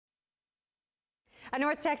A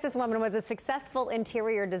North Texas woman was a successful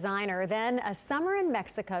interior designer. Then a summer in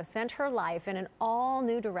Mexico sent her life in an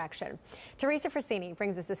all-new direction. Teresa Frassini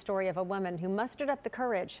brings us the story of a woman who mustered up the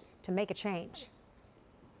courage to make a change.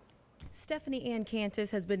 Stephanie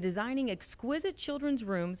Kantis has been designing exquisite children's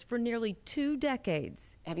rooms for nearly 2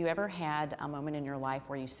 decades. Have you ever had a moment in your life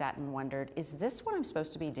where you sat and wondered, is this what I'm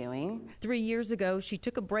supposed to be doing? 3 years ago, she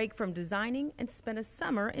took a break from designing and spent a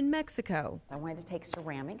summer in Mexico. I wanted to take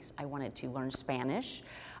ceramics. I wanted to learn Spanish.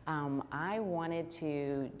 I wanted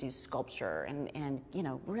to do sculpture and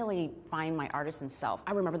really find my artisan self.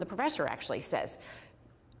 I remember the professor actually says,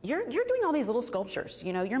 You're doing all these little sculptures,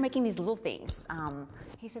 you're making these little things.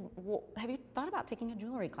 He said, well, have you thought about taking a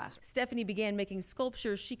jewelry class? Stephanie began making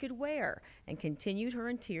sculptures she could wear and continued her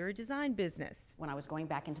interior design business. When I was going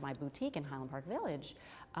back into my boutique in Highland Park Village,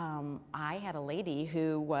 I had a lady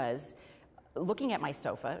who was looking at my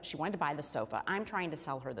sofa. She wanted to buy the sofa. I'm trying to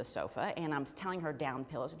sell her the sofa, and I'm telling her down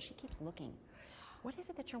pillows, and she keeps looking. What is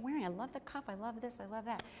it that you're wearing? I love the cuff, I love this, I love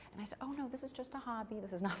that. And I said, oh no, this is just a hobby.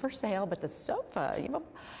 This is not for sale, but the sofa,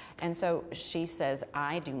 And so she says,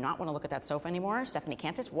 I do not want to look at that sofa anymore. Stephanie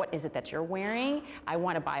Kantis, what is it that you're wearing? I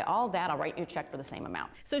want to buy all that. I'll write you a check for the same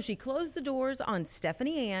amount. So she closed the doors on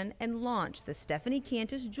Stephanie Ann and launched the Stephanie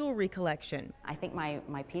Kantis jewelry collection. I think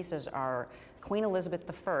my pieces are Queen Elizabeth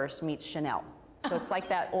I meets Chanel. So it's like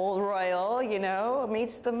that old royal,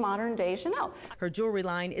 meets the modern day Chanel. Her jewelry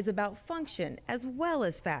line is about function as well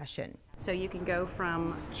as fashion. So you can go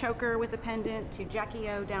from choker with a pendant to Jackie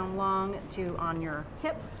O down long to on your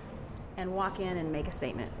hip and walk in and make a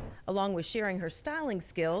statement. Along with sharing her styling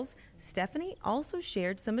skills, Stephanie also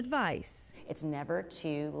shared some advice. It's never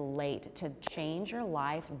too late to change your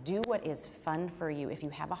life. Do what is fun for you. If you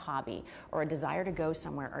have a hobby or a desire to go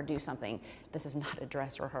somewhere or do something, this is not a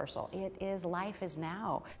dress rehearsal. It is life is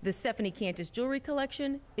now. The Stephanie Kantis jewelry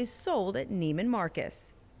collection is sold at Neiman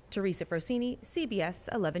Marcus. Teresa Frassini,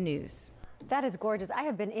 CBS 11 News. That is gorgeous. I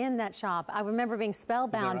have been in that shop. I remember being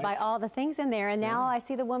spellbound by all the things in there, and now I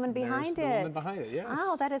see the woman behind it. The woman behind it, yes.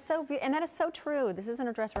 Oh, that is so beautiful. And that is so true. This isn't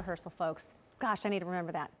a dress rehearsal, folks. Gosh, I need to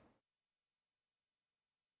remember that.